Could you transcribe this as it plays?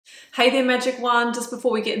Hey there, Magic One. Just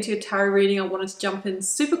before we get into your tarot reading, I wanted to jump in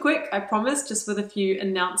super quick, I promise, just with a few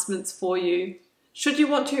announcements for you. Should you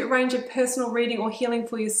want to arrange a personal reading or healing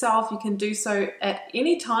for yourself, you can do so at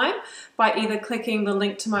any time by either clicking the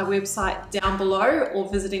link to my website down below or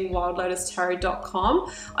visiting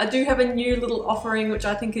wildlotustarot.com. I do have a new little offering which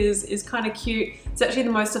I think is kind of cute. It's actually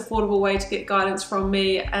the most affordable way to get guidance from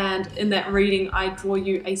me, and in that reading I draw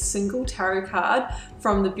you a single tarot card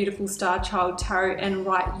from the beautiful Star Child Tarot and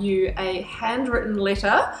write you a handwritten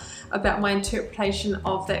letter about my interpretation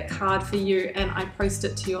of that card for you, and I post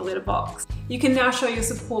it to your letterbox. You can now show your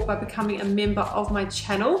support by becoming a member of my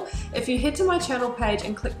channel. If you head to my channel page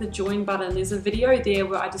and click the join button, there's a video there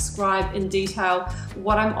where I describe in detail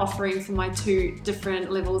what I'm offering for my two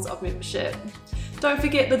different levels of membership. Don't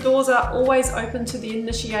forget, the doors are always open to the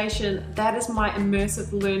initiation. That is my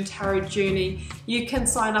immersive Learn Tarot journey. You can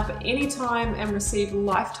sign up at any time and receive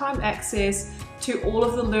lifetime access to all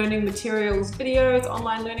of the learning materials, videos,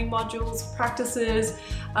 online learning modules, practices,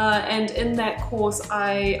 and in that course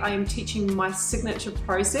I am teaching my signature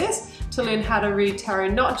process to learn how to read tarot,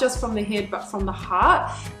 not just from the head but from the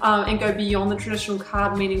heart, and go beyond the traditional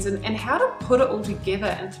card meanings, and how to put it all together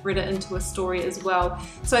and thread it into a story as well.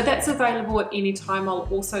 So that's available at any time. I'll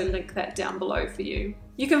also link that down below for you.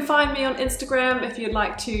 You can find me on Instagram if you'd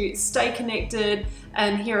like to stay connected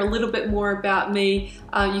and hear a little bit more about me.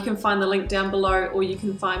 You can find the link down below, or you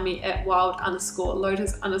can find me at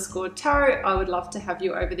wild_lotus_tarot. I would love to have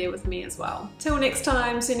you over there with me as well. Till next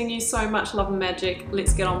time, sending you so much love and magic.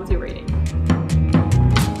 Let's get on with your reading.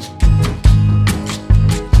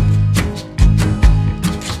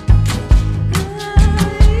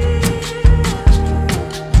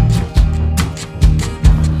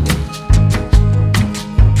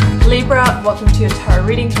 Libra, welcome to your tarot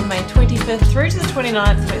reading from May 25th through to the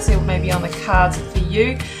 29th. Let's see what may be on the cards for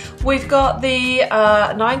you. We've got the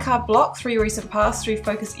 9-card block, 3 recent past, 3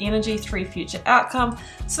 focus energy, 3 future outcome,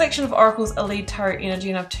 selection of oracles, a lead tarot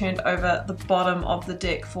energy, and I've turned over the bottom of the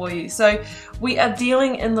deck for you. So we are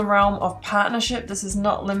dealing in the realm of partnership. This is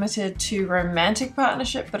not limited to romantic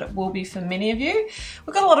partnership, but it will be for many of you.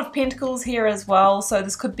 We've got a lot of pentacles here as well, so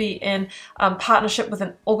this could be in partnership with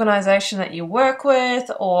an organization that you work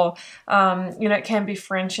with, or you know, it can be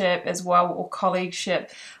friendship as well, or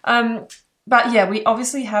colleagueship. But yeah, we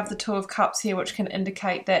obviously have the Two of Cups here, which can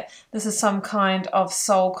indicate that this is some kind of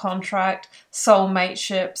soul contract, soul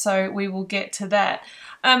mateship, so we will get to that.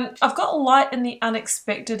 I've got light in the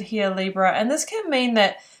unexpected here, Libra, and this can mean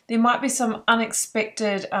that there might be some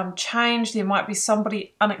unexpected change. There might be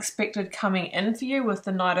somebody unexpected coming in for you with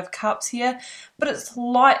the Knight of Cups here, but it's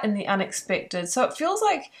light in the unexpected. So it feels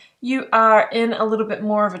like you are in a little bit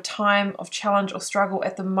more of a time of challenge or struggle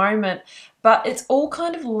at the moment, but it's all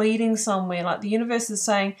kind of leading somewhere. Like the universe is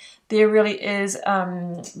saying there really is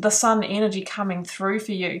the sun energy coming through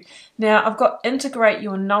for you. Now I've got integrate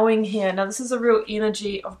your knowing here. Now this is a real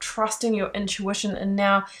energy of trusting your intuition and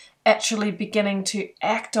now actually beginning to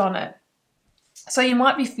act on it. So you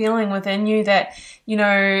might be feeling within you that, you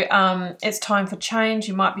know, it's time for change.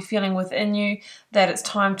 You might be feeling within you that it's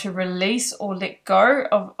time to release or let go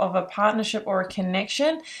of a partnership or a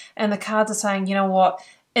connection. And the cards are saying, you know what,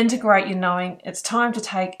 integrate your knowing. It's time to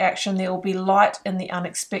take action. There will be light in the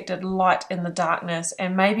unexpected, light in the darkness.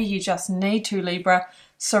 And maybe you just need to, Libra,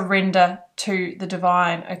 surrender to the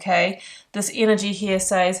divine, okay? This energy here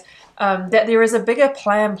says that there is a bigger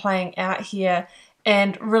plan playing out here,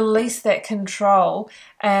 and release that control.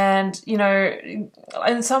 And, you know,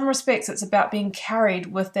 in some respects, it's about being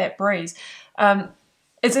carried with that breeze.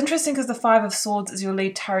 It's interesting because the Five of Swords is your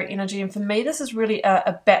lead tarot energy, and for me this is really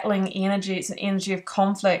a battling energy. It's an energy of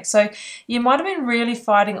conflict. So you might have been really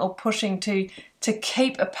fighting or pushing to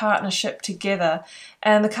keep a partnership together,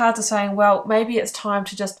 and the cards are saying, well, maybe it's time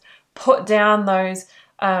to just put down those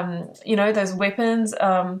you know, those weapons,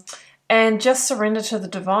 and just surrender to the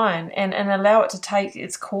divine and allow it to take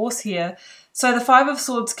its course here. So the Five of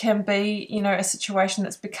Swords can be, you know, a situation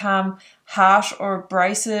that's become harsh or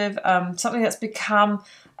abrasive, something that's become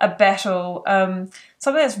a battle,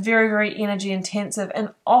 something that's very, very energy intensive. And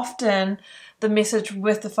often the message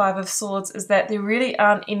with the Five of Swords is that there really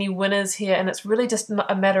aren't any winners here, and it's really just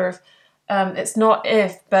a matter of, it's not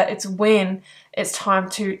if, but it's when it's time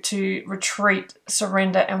to retreat,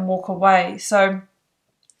 surrender, and walk away. So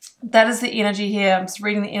that is the energy here. I'm just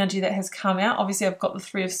reading the energy that has come out. Obviously, I've got the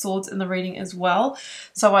Three of Swords in the reading as well.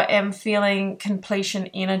 So I am feeling completion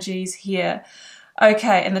energies here.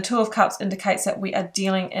 Okay, and the Two of Cups indicates that we are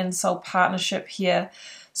dealing in soul partnership here.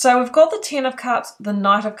 So we've got the Ten of Cups, the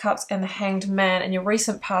Knight of Cups, and the Hanged Man in your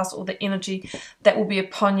recent past, or the energy that will be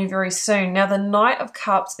upon you very soon. Now, the Knight of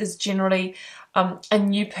Cups is generally a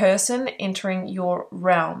new person entering your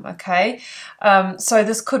realm, okay? So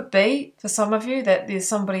this could be, for some of you, that there's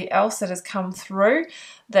somebody else that has come through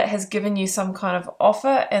that has given you some kind of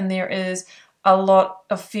offer, and there is a lot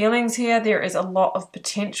of feelings here. There is a lot of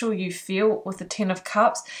potential you feel with the Ten of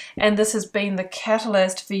Cups, and this has been the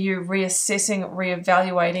catalyst for you reassessing,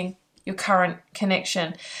 reevaluating your current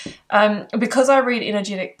connection. Because I read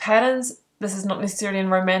energetic patterns, this is not necessarily in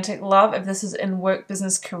romantic love. If this is in work,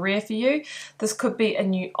 business, career for you, this could be a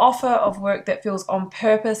new offer of work that feels on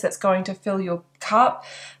purpose, that's going to fill your cup,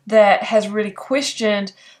 that has really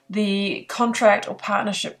questioned the contract or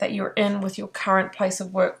partnership that you're in with your current place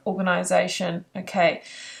of work, organization. Okay,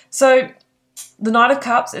 so the Knight of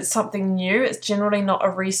Cups, it's something new. It's generally not a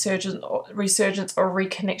resurgence or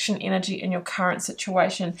reconnection energy in your current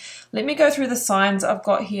situation. Let me go through the signs I've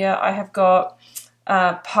got here. I have got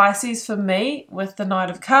Pisces for me with the Knight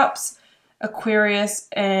of Cups, Aquarius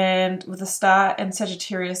and with the Star, and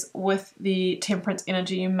Sagittarius with the Temperance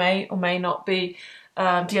energy. You may or may not be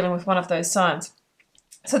dealing with one of those signs.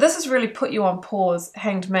 So this has really put you on pause,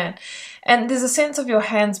 Hanged Man. And there's a sense of your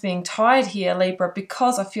hands being tied here, Libra,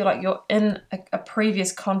 because I feel like you're in a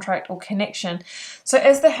previous contract or connection. So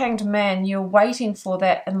as the Hanged Man, you're waiting for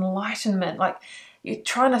that enlightenment. Like, you're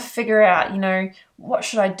trying to figure out, you know, what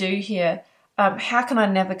should I do here? How can I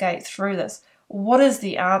navigate through this? What is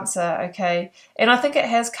the answer, okay? And I think it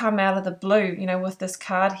has come out of the blue, you know, with this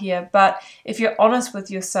card here. But if you're honest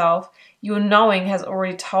with yourself, your knowing has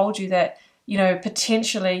already told you that, you know,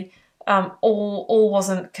 potentially all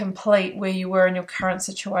wasn't complete where you were in your current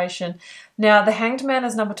situation. Now, the Hanged Man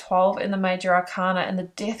is number 12 in the Major Arcana, and the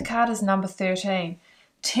Death card is number 13.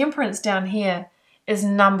 Temperance down here is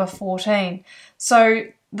number 14. So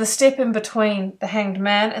the step in between the Hanged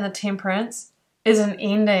Man and the Temperance is an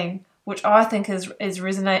ending, which I think is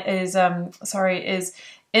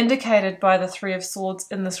indicated by the Three of Swords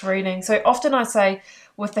in this reading. So often I say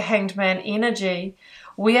with the Hanged Man energy,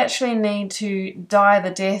 we actually need to die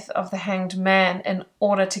the death of the Hanged Man in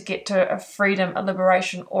order to get to a freedom, a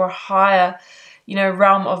liberation, or a higher, you know,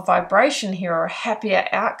 realm of vibration here, or a happier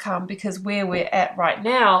outcome, because where we're at right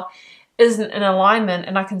now isn't in alignment.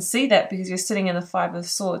 And I can see that because you're sitting in the Five of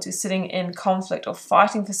Swords. You're sitting in conflict or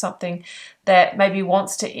fighting for something that maybe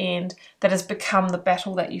wants to end, that has become the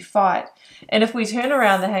battle that you fight. And if we turn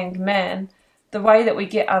around the Hanged Man, the way that we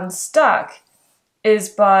get unstuck is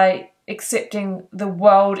by accepting the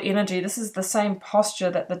world energy. This is the same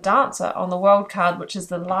posture that the Dancer on the World card, which is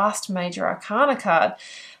the last Major Arcana card,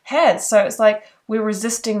 has. So it's like we're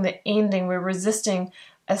resisting the ending. We're resisting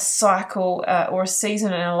a cycle or a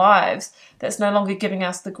season in our lives that's no longer giving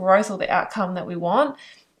us the growth or the outcome that we want.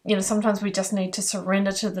 You know, sometimes we just need to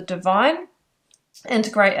surrender to the divine,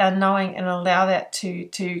 integrate our knowing, and allow that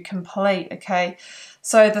to complete. Okay,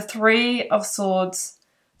 so the Three of Swords,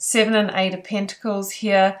 7 and 8 of Pentacles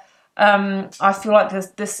here. I feel like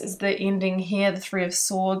this is the ending here, the Three of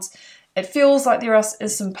Swords. It feels like there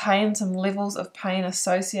is some pain, some levels of pain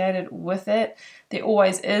associated with it. There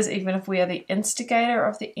always is, even if we are the instigator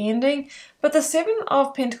of the ending. But the Seven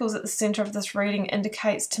of Pentacles at the center of this reading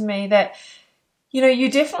indicates to me that, you know, you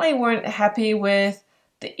definitely weren't happy with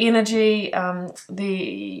the energy,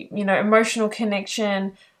 the, you know, emotional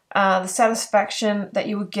connection, the satisfaction that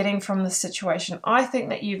you were getting from the situation. I think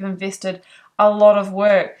that you've invested a lot of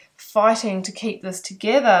work fighting to keep this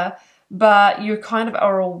together, but you kind of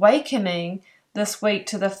are awakening this week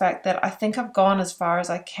to the fact that I think I've gone as far as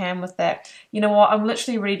I can with that. You know what? I'm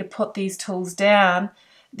literally ready to put these tools down,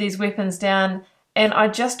 these weapons down, and I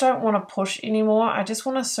just don't want to push anymore. I just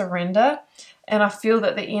want to surrender. And I feel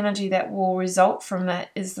that the energy that will result from that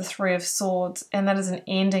is the Three of Swords, and that is an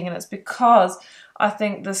ending. And it's because I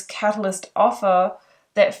think this catalyst offer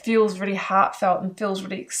that feels really heartfelt and feels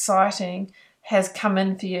really exciting has come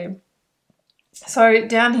in for you. So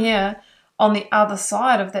down here on the other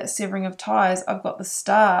side of that severing of ties, I've got the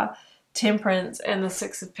Star, Temperance, and the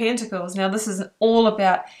Six of Pentacles. Now this is all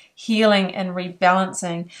about healing and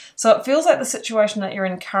rebalancing. So it feels like the situation that you're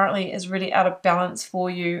in currently is really out of balance for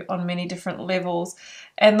you on many different levels.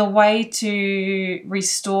 And the way to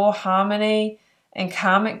restore harmony and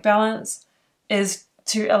karmic balance is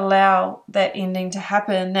to allow that ending to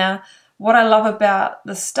happen. Now, what I love about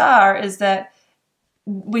the Star is that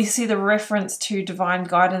we see the reference to divine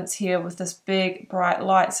guidance here with this big bright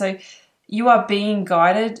light. So you are being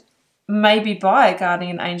guided maybe by a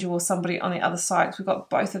guardian angel or somebody on the other side, because we've got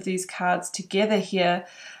both of these cards together here,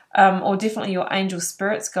 or definitely your angel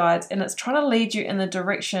spirits guides, and it's trying to lead you in the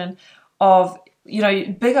direction of you know,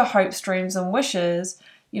 bigger hopes, dreams and wishes,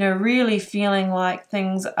 you know, really feeling like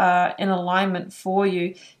things are in alignment for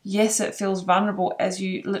you. Yes, it feels vulnerable as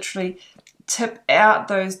you literally tip out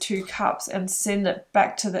those 2 cups and send it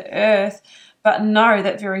back to the earth, but know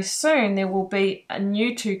that very soon there will be a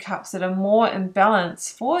new 2 cups that are more in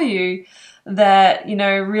balance for you, that, you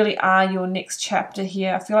know, really are your next chapter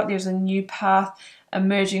here. I feel like there's a new path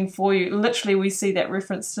emerging for you. Literally, we see that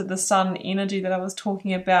reference to the sun energy that I was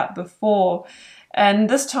talking about before. And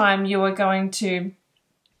this time you are going to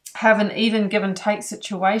have an even give and take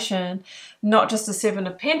situation, not just a 7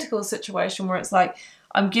 of Pentacles situation where it's like,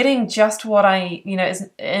 I'm getting just what I, you know, is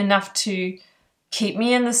enough to keep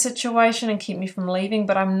me in the situation and keep me from leaving,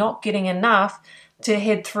 but I'm not getting enough to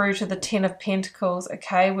head through to the 10 of Pentacles,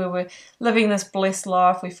 okay, where we're living this blessed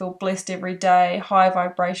life, we feel blessed every day, high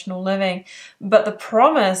vibrational living. But the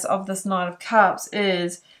promise of this Knight of Cups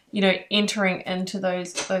is, you know, entering into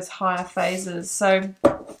those higher phases. So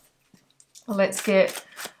let's get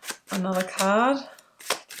another card.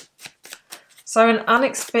 So an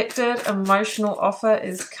unexpected emotional offer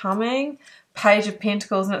is coming. Page of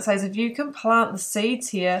Pentacles, and it says if you can plant the seeds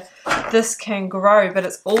here, this can grow, but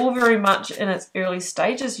it's all very much in its early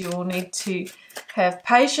stages. You will need to have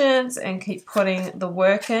patience and keep putting the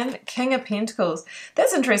work in. King of Pentacles.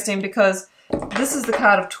 That's interesting because this is the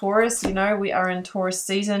card of Taurus. You know, we are in Taurus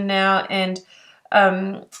season now, and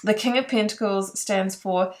the King of Pentacles stands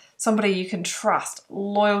for somebody you can trust,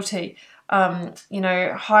 loyalty, you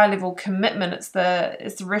know, high level commitment. It's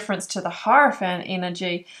the reference to the Hierophant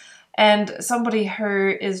energy. And somebody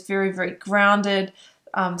who is very, very grounded,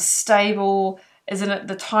 stable, is in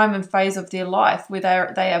the time and phase of their life where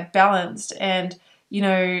they are balanced and, you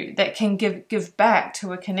know, that can give back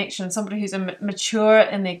to a connection. Somebody who's mature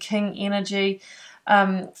in their king energy.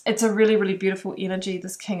 It's a really, really beautiful energy,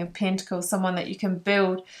 this King of Pentacles, someone that you can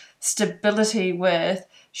build stability with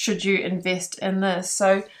should you invest in this.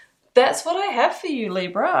 So that's what I have for you,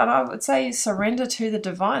 Libra, and I would say surrender to the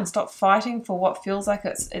divine. Stop fighting for what feels like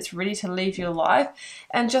it's ready to leave your life,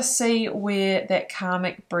 and just see where that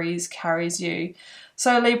karmic breeze carries you.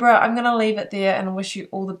 So Libra, I'm going to leave it there and wish you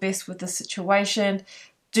all the best with this situation.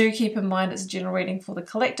 Do keep in mind it's a general reading for the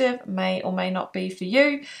collective, may or may not be for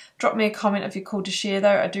you. Drop me a comment if you're called to share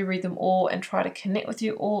though. I do read them all and try to connect with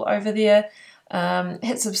you all over there.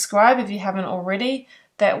 Hit subscribe if you haven't already.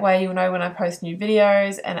 That way you'll know when I post new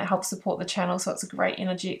videos, and it helps support the channel, so it's a great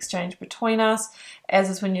energy exchange between us,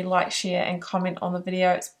 as is when you like, share and comment on the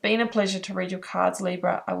video. It's been a pleasure to read your cards,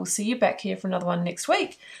 Libra. I will see you back here for another one next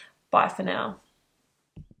week. Bye for now.